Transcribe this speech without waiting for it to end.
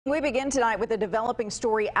We begin tonight with a developing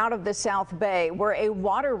story out of the South Bay where a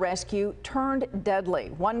water rescue turned deadly.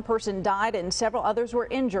 One person died and several others were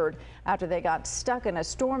injured after they got stuck in a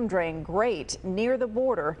storm drain grate near the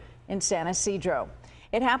border in San Ysidro.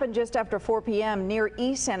 It happened just after 4 p.m. near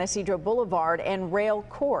East San Ysidro Boulevard and Rail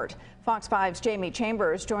Court. Fox 5's Jamie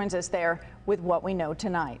Chambers joins us there with what we know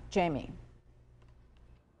tonight. Jamie.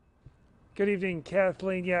 Good evening,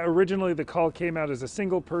 Kathleen. Yeah, originally the call came out as a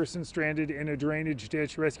single person stranded in a drainage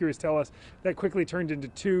ditch. Rescuers tell us that quickly turned into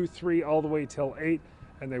 2, 3, all the way till 8,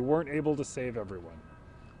 and they weren't able to save everyone.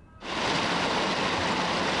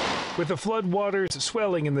 With the floodwaters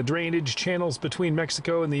swelling in the drainage channels between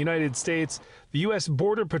Mexico and the United States, the U.S.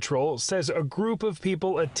 Border Patrol says a group of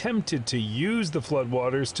people attempted to use the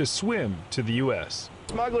floodwaters to swim to the U.S.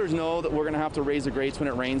 Smugglers know that we're going to have to raise the grates when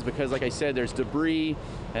it rains because, like I said, there's debris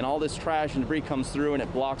and all this trash and debris comes through and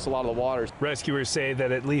it blocks a lot of the waters. Rescuers say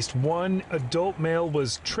that at least one adult male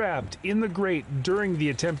was trapped in the grate during the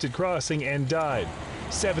attempted crossing and died.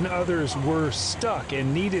 7 others were stuck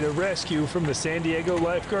and needed a rescue from the San Diego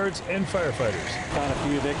lifeguards and firefighters. Found a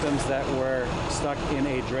few victims that were stuck in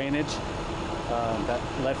a drainage that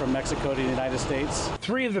led from Mexico to the United States.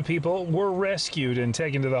 3 of the people were rescued and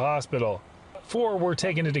taken to the hospital. 4 were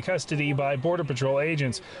taken into custody by Border Patrol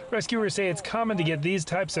agents. Rescuers say it's common to get these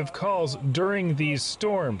types of calls during these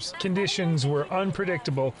storms. Conditions were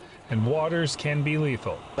unpredictable and waters can be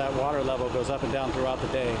lethal. That water level goes up and down throughout the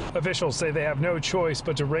day. Officials say they have no choice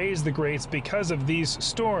but to raise the grates because of these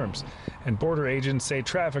storms. And border agents say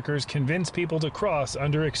traffickers convince people to cross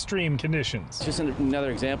under extreme conditions. Just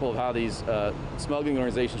another example of how these smuggling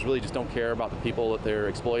organizations really just don't care about the people that they're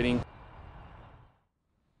exploiting.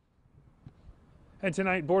 And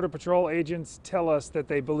tonight, Border Patrol agents tell us that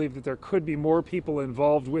they believe that there could be more people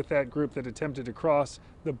involved with that group that attempted to cross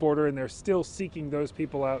the border, and they're still seeking those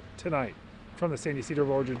people out tonight. From the San Ysidro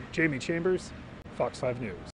border, Jamie Chambers, Fox 5 News.